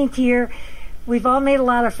 18th year. We've all made a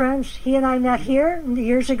lot of friends. He and I met here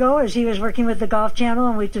years ago as he was working with the Golf Channel,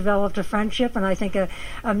 and we developed a friendship and I think a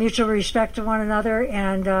mutual respect to one another.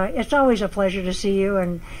 And it's always a pleasure to see you,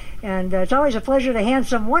 and it's always a pleasure to hand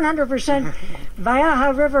some 100%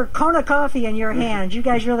 Waiaha River Kona coffee in your hands. You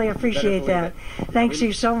guys really appreciate that. Thanks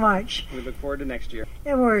you so much. We look forward to next year.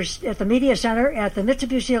 And we're at the Media Center at the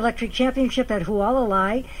Mitsubishi Electric Championship at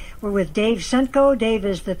Hualalai. We're with Dave Senko. Dave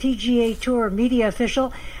is the PGA Tour media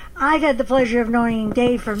official. I've had the pleasure of knowing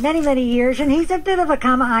Dave for many, many years, and he's a bit of a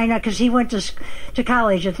kama'aina because he went to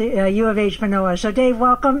college at the U of H Manoa. So, Dave,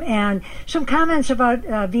 welcome, and some comments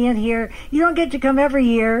about being here. You don't get to come every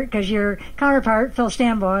year because your counterpart, Phil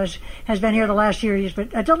Stambaugh, has been here the last year, but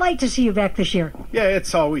a delight to see you back this year. Yeah,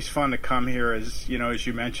 it's always fun to come here. As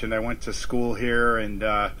you mentioned, I went to school here, and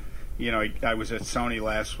I was at Sony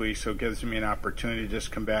last week, so it gives me an opportunity to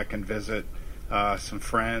just come back and visit some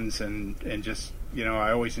friends and just.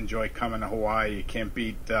 I always enjoy coming to Hawaii. You can't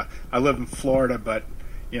beat. I live in Florida, but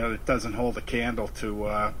it doesn't hold a candle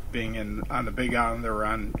to being on the Big Island or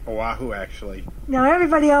on Oahu. Actually, now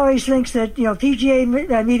everybody always thinks that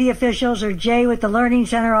PGA media officials or Jay with the Learning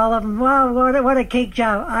Center, all of them. Wow, what a cake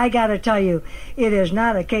job! I got to tell you, it is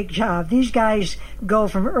not a cake job. These guys go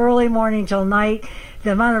from early morning till night.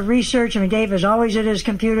 The amount of research, Dave is always at his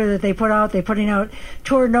computer that they put out. They're putting out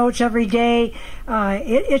tour notes every day.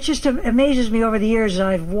 It just amazes me over the years as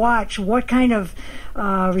I've watched what kind of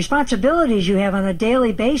responsibilities you have on a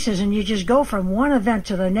daily basis, and you just go from one event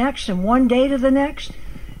to the next and one day to the next.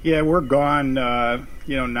 Yeah, we're gone,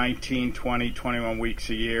 19, 20, 21 weeks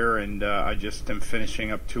a year, and I just am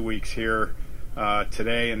finishing up 2 weeks here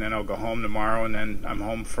today, and then I'll go home tomorrow, and then I'm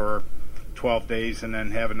home for 12 days and then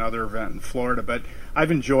have another event in Florida. But I've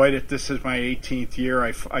enjoyed it. This is my 18th year.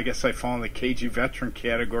 I guess I fall in the KG veteran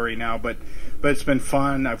category now, but it's been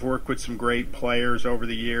fun. I've worked with some great players over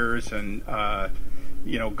the years, and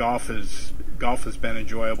golf has been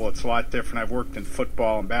enjoyable. It's a lot different. I've worked in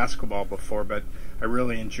football and basketball before, but I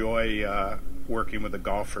really enjoy working with the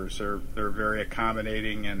golfers. They're very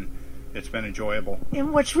accommodating, and it's been enjoyable.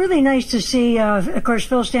 And what's really nice to see, of course,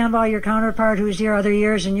 Phil Stambaugh, your counterpart, who's here other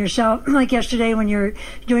years, and yourself, like yesterday when you're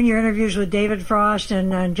doing your interviews with David Frost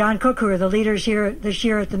and John Cook, who are the leaders here this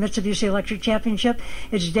year at the Mitsubishi Electric Championship.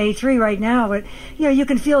 It's day 3 right now, but you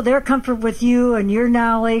can feel their comfort with you and your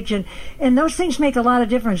knowledge, and those things make a lot of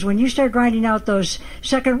difference. When you start grinding out those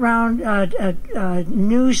second round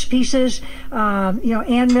news pieces,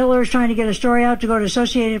 Ann Miller's trying to get a story out to go to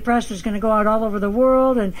Associated Press that's going to go out all over the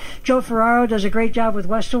world, and Joe Joe Ferraro does a great job with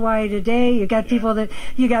West Hawaii Today. You got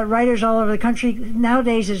you got writers all over the country.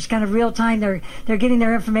 Nowadays, it's kind of real time. They're getting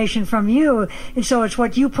their information from you, and so it's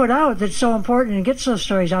what you put out that's so important and gets those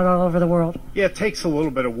stories out all over the world. Yeah, it takes a little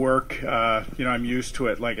bit of work. I'm used to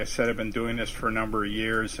it. Like I said, I've been doing this for a number of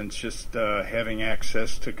years, and it's just having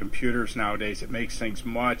access to computers nowadays, it makes things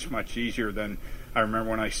much, much easier than I remember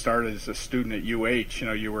when I started as a student at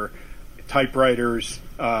UH. You were typewriters,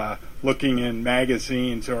 looking in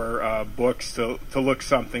magazines or books to look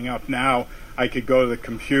something up. Now I could go to the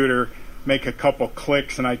computer, make a couple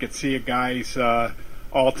clicks, and I could see a guy's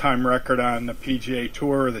all-time record on the PGA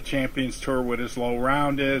Tour or the Champions Tour, what his low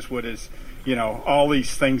round is, what his, all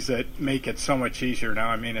these things that make it so much easier now.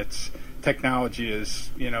 I mean, technology has,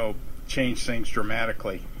 changed things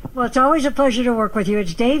dramatically. Well, it's always a pleasure to work with you.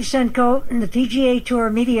 It's Dave Senko, the PGA Tour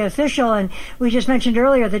media official, and we just mentioned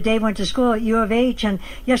earlier that Dave went to school at U of H, and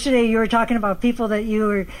yesterday you were talking about people that you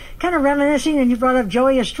were kind of reminiscing, and you brought up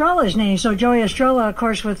Joey Estrella's name. So Joey Estrella, of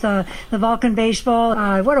course, with the Vulcan baseball,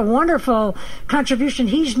 what a wonderful contribution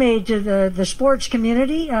he's made to the sports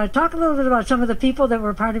community. Talk a little bit about some of the people that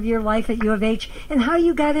were part of your life at U of H and how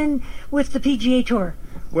you got in with the PGA Tour.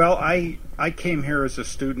 Well, I came here as a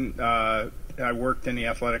student. I worked in the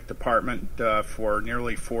athletic department for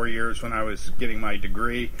nearly 4 years when I was getting my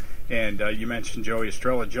degree. And you mentioned Joey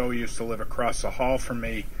Estrella. Joey used to live across the hall from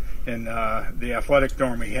me in the athletic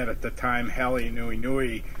dorm we had at the time, Hali Nui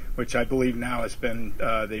Nui, which I believe now has been,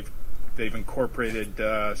 they've incorporated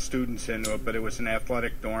students into it, but it was an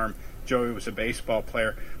athletic dorm. Joey was a baseball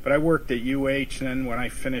player. But I worked at UH, and then when I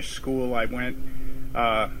finished school, I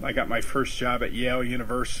got my first job at Yale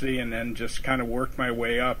University, and then just kind of worked my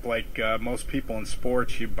way up. Like most people in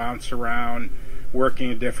sports, you bounce around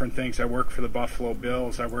working at different things. I worked for the Buffalo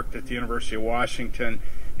Bills. I worked at the University of Washington,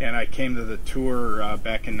 and I came to the tour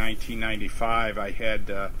back in 1995.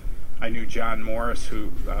 I knew John Morris,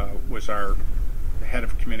 who was our head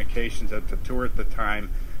of communications at the tour at the time,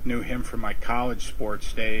 knew him from my college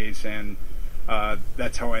sports days, and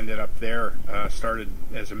that's how I ended up there. Started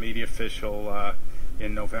as a media official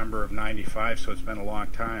in November of 95, so it's been a long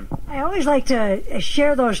time. I always like to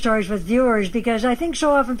share those stories with viewers because I think so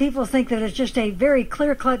often people think that it's just a very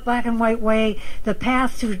clear-cut, black and white way, the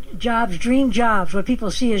path to jobs, dream jobs, what people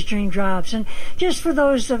see as dream jobs. And just for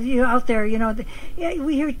those of you out there,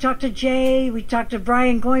 we talked to Jay, we talked to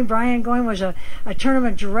Brian Goyne. Brian Goyne was a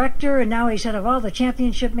tournament director, and now he's head of all the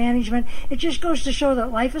championship management. It just goes to show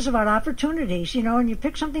that life is about opportunities, and you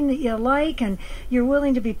pick something that you like, and you're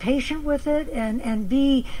willing to be patient with it, and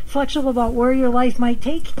be flexible about where your life might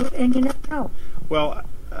take you, and you never know. Well,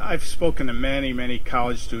 I've spoken to many, many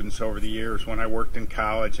college students over the years when I worked in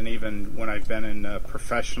college, and even when I've been in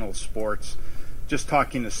professional sports, just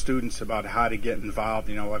talking to students about how to get involved.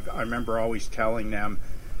 I remember always telling them,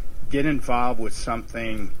 get involved with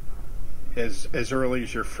something as early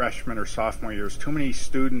as your freshman or sophomore years. Too many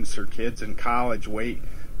students or kids in college wait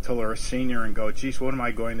till they're a senior and go, geez, what am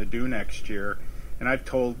I going to do next year? And I've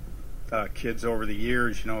told kids over the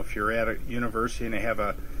years, if you're at a university and they have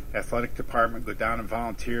a athletic department, go down and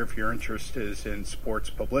volunteer. If your interest is in sports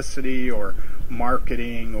publicity or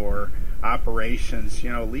marketing or operations,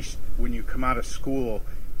 at least when you come out of school,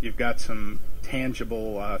 you've got some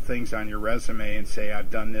tangible things on your resume and say,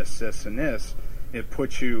 I've done this, this, and this. It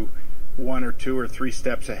puts you 1 or 2 or 3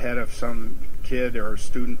 steps ahead of some kid or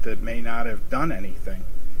student that may not have done anything.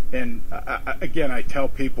 And again, I tell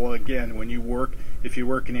people, when if you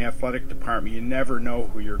work in the athletic department, you never know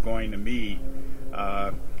who you're going to meet,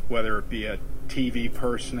 whether it be a TV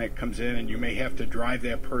person that comes in and you may have to drive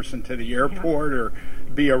that person to the airport or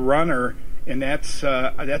be a runner. And that's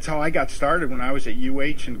how I got started when I was at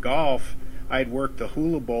UH in golf. I had worked the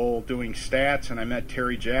Hula Bowl doing stats, and I met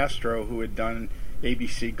Terry Jastro, who had done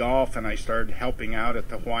ABC Golf, and I started helping out at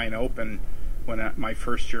the Hawaiian Open my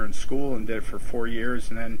first year in school, and did it for 4 years,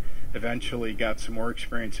 and then eventually got some more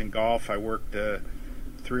experience in golf. I worked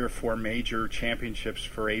 3 or 4 major championships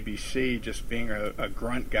for ABC, just being a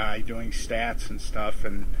grunt guy doing stats and stuff,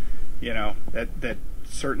 and that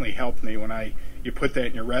certainly helped me. When you put that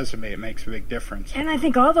in your resume, it makes a big difference. And I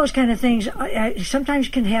think all those kind of things sometimes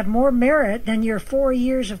can have more merit than your 4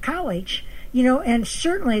 years of college. And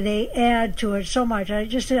certainly they add to it so much.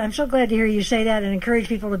 I'm so glad to hear you say that and encourage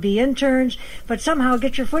people to be interns, but somehow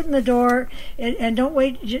get your foot in the door and don't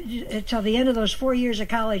wait until the end of those 4 years of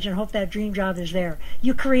college and hope that dream job is there.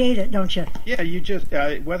 You create it, don't you? Yeah, you just,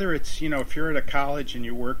 whether it's, if you're at a college and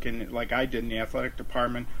you work in, like I did in the athletic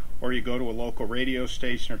department, or you go to a local radio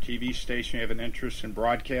station or TV station, you have an interest in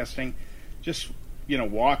broadcasting, just,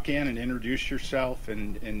 walk in and introduce yourself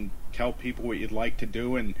and tell people what you'd like to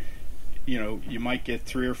do. And you might get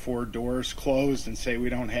 3 or 4 doors closed and say we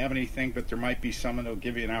don't have anything, but there might be someone that'll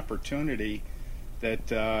give you an opportunity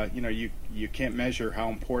that you can't measure how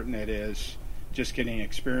important it is. Just getting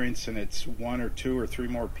experience, and it's 1 or 2 or 3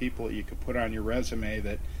 more people that you could put on your resume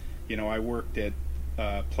that, I worked at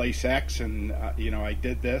place X, and I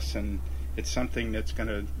did this, and it's something that's going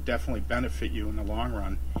to definitely benefit you in the long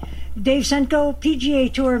run. Dave Senko,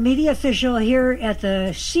 PGA Tour media official here at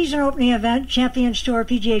the season opening event, Champions Tour,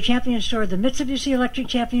 PGA Champions Tour, the Mitsubishi Electric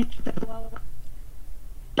Championship.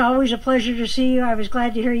 It's always a pleasure to see you. I was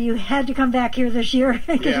glad to hear you had to come back here this year.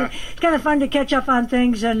 Yeah. It's kind of fun to catch up on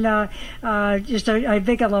things, and just a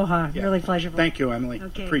big aloha. Yeah. Really pleasurable. Thank you, Emily.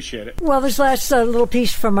 Okay. Appreciate it. Well, this last little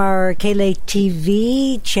piece from our KLA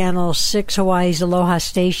TV, Channel 6, Hawaii's Aloha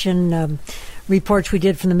Station, reports we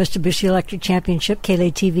did from the Mitsubishi Electric Championship,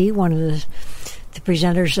 KLA TV, one of the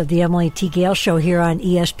presenters of the Emily T. Gale Show here on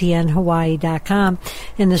ESPNHawaii.com.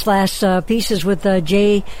 And this last piece is with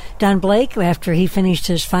Jay Don Blake. After he finished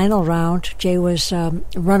his final round, Jay was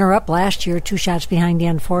runner-up last year, 2 shots behind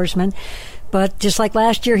Dan Forsman. But just like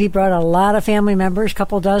last year, he brought a lot of family members, a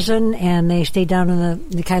couple dozen, and they stayed down in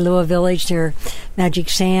the Kailua village, their Magic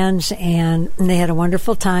Sands, and they had a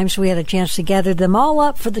wonderful time. So we had a chance to gather them all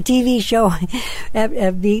up for the TV show,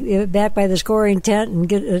 be back by the scoring tent, and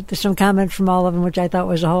get some comments from all of them, which I thought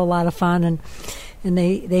was a whole lot of fun. And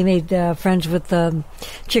they made friends with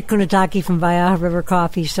Chick Kunitaki from Waiaha River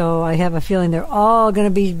Coffee, so I have a feeling they're all going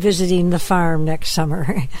to be visiting the farm next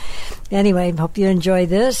summer. Anyway, hope you enjoy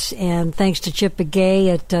this, and thanks to Chip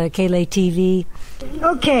Begay at KLA TV.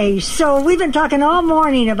 Okay, so we've been talking all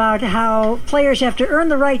morning about how players have to earn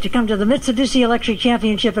the right to come to the Mitsubishi Electric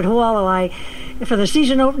Championship at Hualalai for the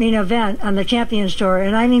season opening event on the Champions Tour.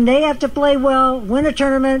 And I mean, they have to play well, win a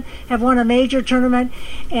tournament, have won a major tournament.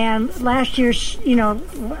 And last year's,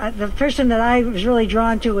 the person that I was really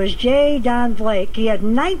drawn to was Jay Don Blake. He had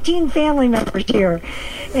 19 family members here.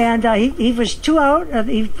 And he was 2 out.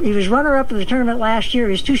 He was runner-up in the tournament last year.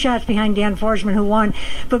 He was 2 shots behind Dan Forsman, who won.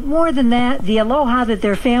 But more than that, the aloha that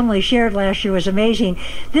their family shared last year was amazing.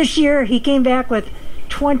 This year, he came back with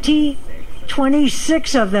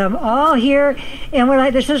 26 of them, all here. And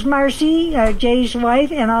this is Marcy, Jay's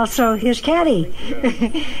wife, and also his caddy.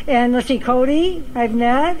 And let's see, Cody, I've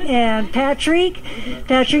met, and Patrick.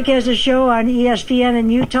 Patrick has a show on ESPN in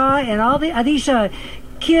Utah, and are these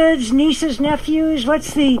kids, nieces, nephews?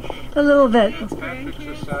 What's a little bit? Patrick's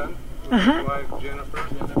a son. His wife, Jennifer.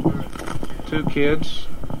 2 kids.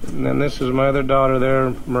 And then this is my other daughter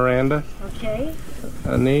there, Miranda. Okay.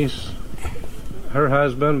 A niece, her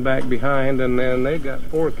husband back behind, and then they got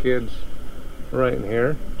 4 kids right in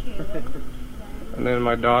here. Okay. And then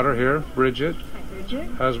my daughter here, Bridget. Hi,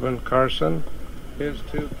 Bridget. Husband, Carson. His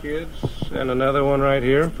 2 kids, and another one right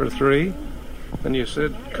here for 3. And you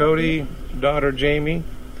said Cody, daughter Jamie,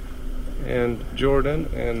 and Jordan,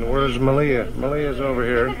 and where's Malia? Malia's over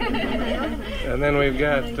here. And then we've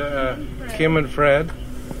got Kim and Fred.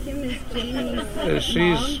 Kim is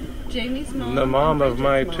Jamie's mom. The mom of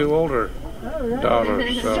my 2 older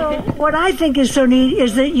daughters. So what I think is so neat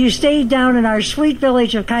is that you stayed down in our sweet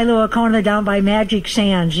village of Kailua Kona down by Magic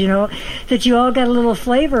Sands, that you all got a little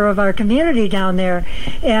flavor of our community down there.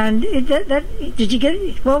 And did you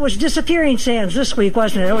get, well, it was disappearing sands this week,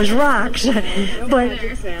 wasn't it? It was rocks. but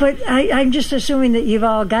I'm just assuming that you've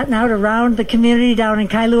all gotten out around the community down in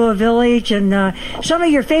Kailua Village, and some of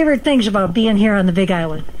your favorite things about being here on the Big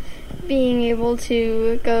Island. Being able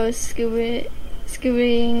to go scubaing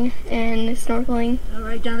and snorkeling. All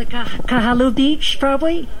right, down at Kahalu Beach,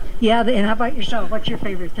 probably? Yeah, and how about yourself? What's your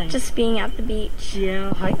favorite thing? Just being at the beach.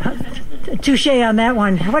 Yeah, touche on that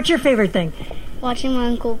one. What's your favorite thing? Watching my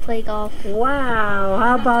uncle play golf. Wow,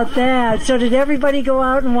 how about that? So did everybody go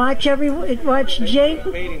out and watch Jay?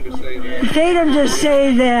 Paid him to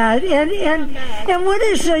say that. And what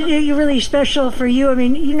is really special for you? I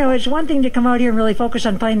mean, it's one thing to come out here and really focus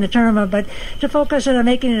on playing the tournament, but to focus on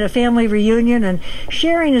making it a family reunion and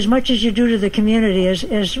sharing as much as you do to the community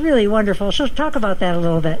is really wonderful. So talk about that a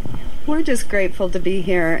little bit. We're just grateful to be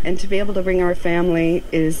here, and to be able to bring our family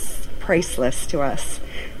is priceless to us.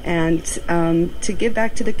 And to give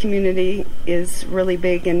back to the community is really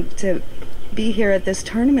big, and to be here at this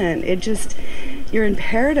tournament, you're in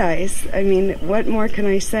paradise. I mean, what more can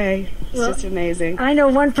I say? It's just amazing. I know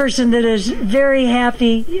one person that is very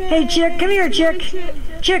happy. Yay. Hey, Chick, come here, Chick.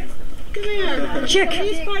 Chick. Come here. Chick.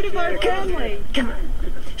 He's part of our family. Come on.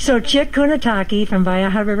 So Chick Kunitaki from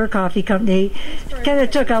Waiaha River Coffee Company kind of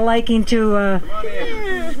took a liking to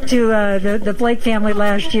the Blake family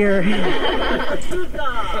last year.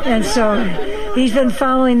 And so he's been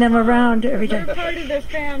following them around every time. We're part of the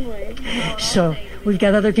family. So we've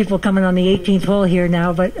got other people coming on the 18th hole here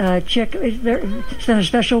now. But Chick, it's been a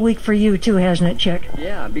special week for you too, hasn't it, Chick?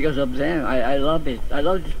 Yeah, because of them. I love it. I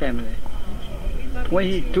love this family.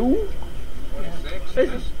 22?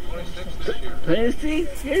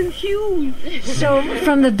 26 is huge. So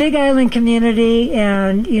from the Big Island community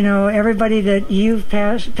and, everybody that you've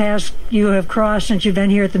you have crossed since you've been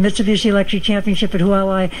here at the Mitsubishi Electric Championship at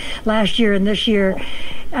Hualai last year and this year,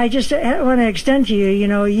 I just want to extend to you,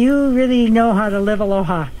 you really know how to live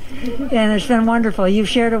aloha. And it's been wonderful. You've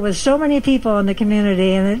shared it with so many people in the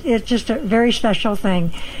community, and it's just a very special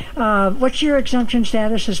thing. What's your exemption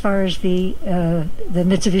status as far as the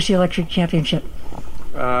Mitsubishi Electric Championship?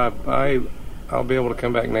 I'll be able to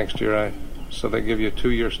come back next year. So they give you a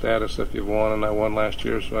 2-year status if you've won, and I won last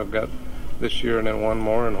year, so I've got this year and then one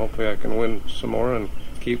more, and hopefully I can win some more and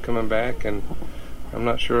keep coming back. And I'm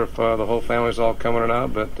not sure if the whole family's all coming or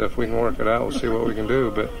not, but if we can work it out, we'll see what we can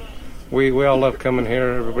do. But we all love coming here.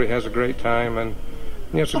 Everybody has a great time, and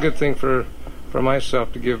it's a good thing for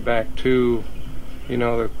myself to give back to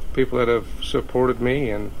the people that have supported me,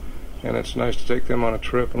 and it's nice to take them on a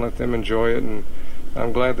trip and let them enjoy it. And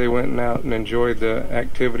I'm glad they went out and enjoyed the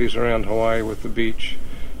activities around Hawaii with the beach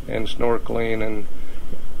and snorkeling and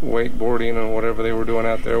wakeboarding and whatever they were doing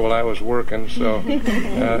out there while I was working. So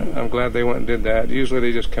I'm glad they went and did that. Usually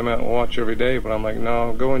they just come out and watch every day, but I'm like,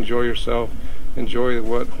 no, go enjoy yourself. Enjoy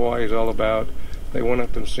what Hawaii is all about. They went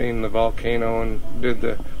up and seen the volcano and did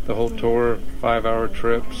the whole tour, 5-hour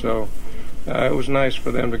trip. So it was nice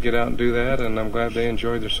for them to get out and do that, and I'm glad they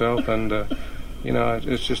enjoyed themselves. And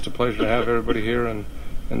it's just a pleasure to have everybody here and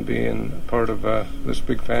being part of this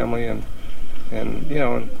big family and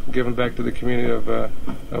giving back to the community of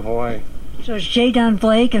Hawaii. So it's Jay Don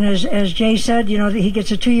Blake, and as Jay said, he gets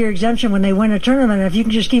a 2-year exemption when they win a tournament. If you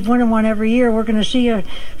can just keep winning one every year, we're going to see you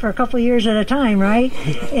for a couple of years at a time, right?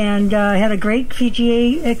 And had a great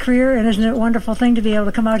PGA career, and isn't it a wonderful thing to be able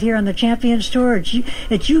to come out here on the Champions Tour?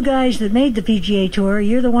 It's you guys that made the PGA Tour.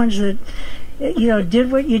 You're the ones that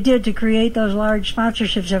did what you did to create those large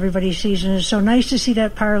sponsorships everybody sees, and it's so nice to see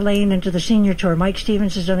that parlaying into the senior tour. Mike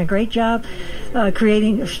Stevens has done a great job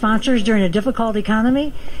creating sponsors during a difficult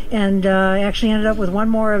economy, and actually ended up with one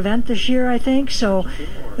more event this year, I think. So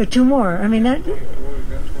 2 more. I mean,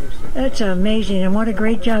 that's amazing, and what a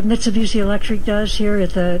great job Mitsubishi Electric does here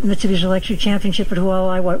at the Mitsubishi Electric Championship at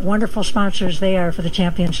Hualai. What wonderful sponsors they are for the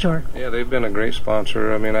Champions Tour. Yeah, they've been a great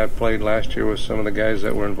sponsor. I mean, I played last year with some of the guys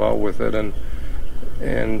that were involved with it, and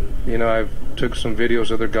I've took some videos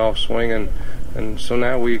of their golf swing, and so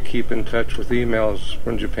now we keep in touch with emails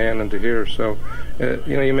from Japan and to here. So,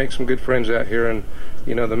 you make some good friends out here, and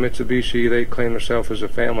the Mitsubishi, they claim themselves as a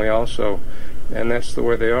family also, and that's the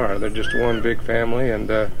way they are. They're just one big family, and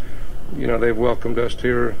they've welcomed us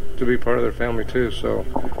here to be part of their family too. So,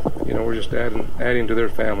 we're just adding to their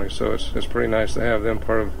family. So it's pretty nice to have them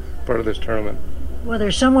part of this tournament. Well,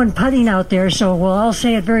 there's someone putting out there, so we'll all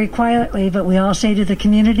say it very quietly, but we all say to the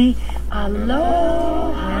community,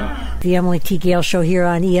 aloha. The Emily T. Gale Show here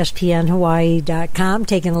on ESPNHawaii.com,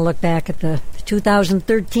 taking a look back at the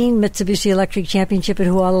 2013 Mitsubishi Electric Championship at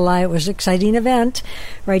Hualai. It was an exciting event,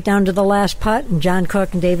 right down to the last putt, and John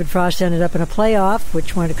Cook and David Frost ended up in a playoff,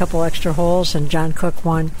 which went a couple extra holes, and John Cook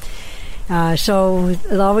won. So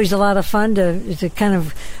it's always a lot of fun to kind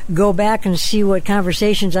of go back and see what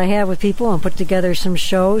conversations I have with people and put together some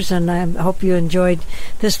shows. And I hope you enjoyed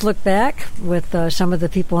this look back with some of the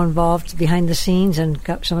people involved behind the scenes and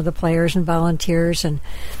some of the players and volunteers and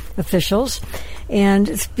officials.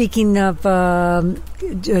 And speaking of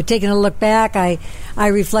taking a look back, I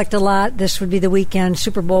reflect a lot. This would be the weekend,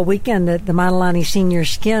 Super Bowl weekend, that the Matalani Senior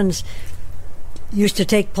Skins used to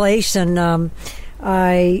take place, and I'm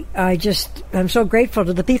so grateful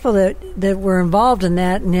to the people that were involved in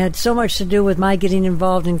that and had so much to do with my getting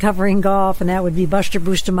involved in covering golf, and that would be Buster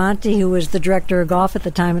Bustamante, who was the director of golf at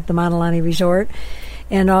the time at the Matalani Resort,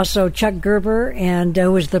 and also Chuck Gerber, and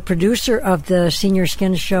who was the producer of the Senior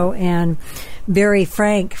Skins show, and Barry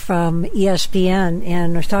Frank from ESPN.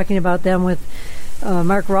 And I was talking about them with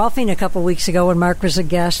Mark Rolfing a couple weeks ago when Mark was a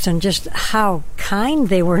guest, and just how kind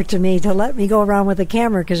they were to me to let me go around with the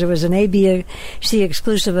camera, because it was an ABC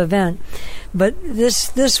exclusive event. But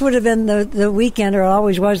this would have been the weekend, or it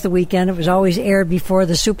always was the weekend. It was always aired before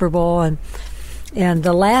the Super Bowl, and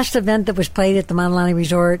the last event that was played at the Matalani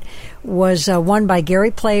Resort was won by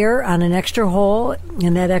Gary Player on an extra hole,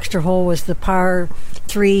 and that extra hole was the par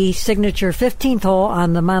 3 signature 15th hole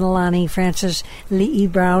on the Matalani Francis Lee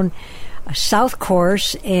Brown South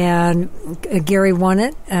Course, and Gary won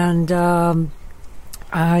it, and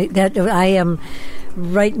I am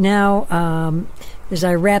right now as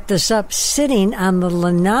I wrap this up, sitting on the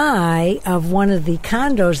lanai of one of the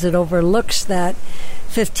condos that overlooks that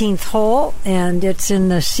 15th hole, and it's in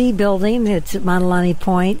the C building. It's at Manalani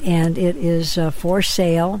Point, and it is for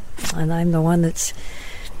sale. And I'm the one that's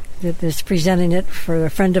presenting it for a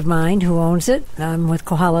friend of mine who owns it. I'm with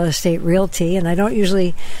Kohala Estate Realty, and I don't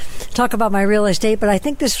usually talk about my real estate, but I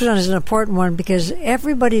think this one is an important one because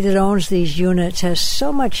everybody that owns these units has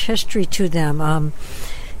so much history to them.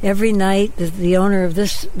 Every night, the owner of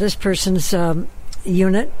this person's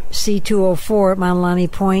unit, C204 at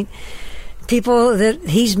Manalani Point, people that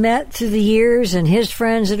he's met through the years and his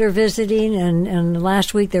friends that are visiting, and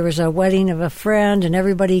last week there was a wedding of a friend, and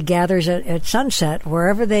everybody gathers at sunset,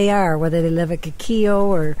 wherever they are, whether they live at Kikio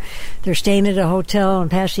or they're staying at a hotel and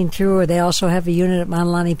passing through, or they also have a unit at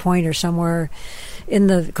Manalani Point or somewhere in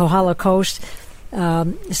the Kohala coast.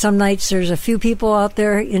 Some nights there's a few people out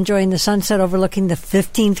there enjoying the sunset overlooking the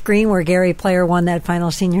 15th green where Gary Player won that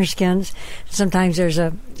final senior skins. Sometimes there's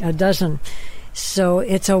a dozen. So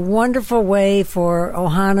it's a wonderful way for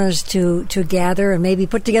Ohanas to gather and maybe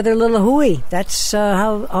put together a little hui. That's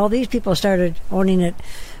how all these people started owning at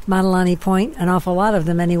Manalani Point, an awful lot of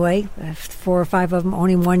them anyway, 4 or 5 of them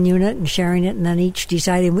owning one unit and sharing it, and then each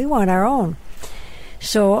deciding we want our own.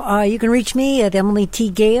 So you can reach me at Emily T.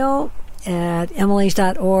 Gale at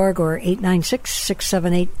emilys.org or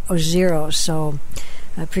 896-678-00. So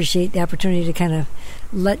I appreciate the opportunity to kind of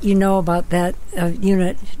let you know about that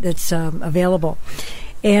unit that's available.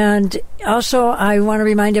 And also, I want to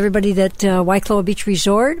remind everybody that Waikoloa Beach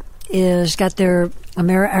Resort is got their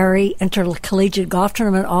Ameriari Intercollegiate Golf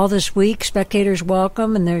Tournament all this week. Spectators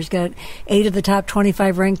welcome, and there's got 8 of the top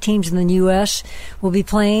 25 ranked teams in the U.S. will be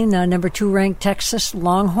playing. Number 2 ranked Texas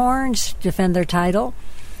Longhorns defend their title.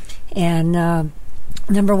 And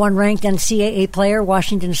number 1 ranked NCAA player,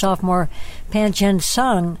 Washington sophomore Pan Chen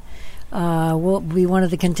Sung, will be one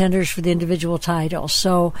of the contenders for the individual title.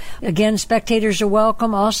 So, again, spectators are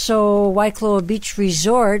welcome. Also, Waikoloa Beach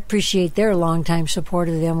Resort, appreciate their longtime support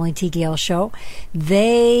of the Emily T. Gale Show.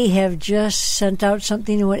 They have just sent out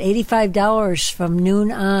something, $85 from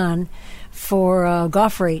noon on for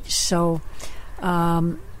golf rates. So,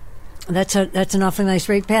 that's an awfully nice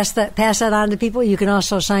rate. Pass that on to people. You can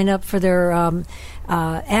also sign up for their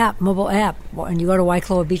mobile app, and you go to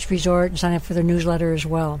Waikoloa Beach Resort and sign up for their newsletter as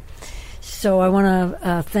well. So I want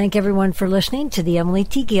to thank everyone for listening to the Emily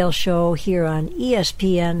T. Gale Show here on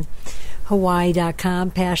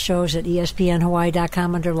ESPNHawaii.com. Past shows at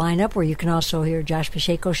ESPNHawaii.com under lineup, where you can also hear Josh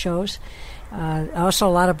Pacheco shows. Also a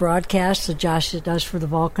lot of broadcasts that Josh does for the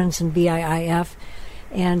Vulcans and BIIF.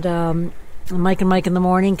 And Mike and Mike in the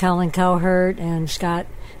Morning, Colin Cowherd, and Scott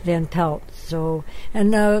Van Pelt. So,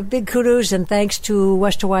 and big kudos and thanks to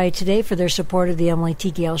West Hawaii Today for their support of the Emily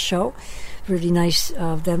T. Gale Show. Really nice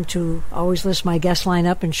of them to always list my guest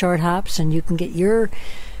lineup in short hops, and you can get your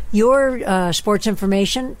sports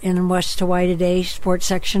information in West Hawaii Today sports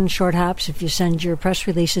section short hops if you send your press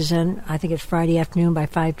releases in. I think it's Friday afternoon by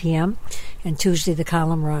 5 p.m. and Tuesday the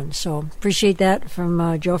column runs. So appreciate that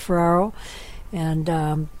from Joe Ferraro,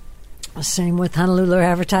 and same with Honolulu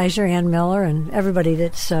Advertiser, Ann Miller, and everybody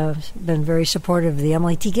that's been very supportive of the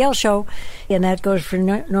Emily T. Gale Show. And that goes for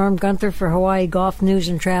Norm Gunther for Hawaii Golf News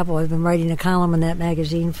and Travel. I've been writing a column in that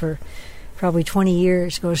magazine for probably 20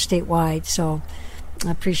 years, goes statewide. So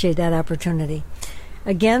I appreciate that opportunity.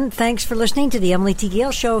 Again, thanks for listening to the Emily T.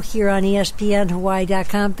 Gale Show here on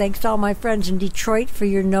ESPNHawaii.com. Thanks to all my friends in Detroit for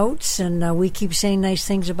your notes, and we keep saying nice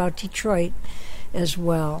things about Detroit as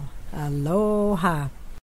well. Aloha.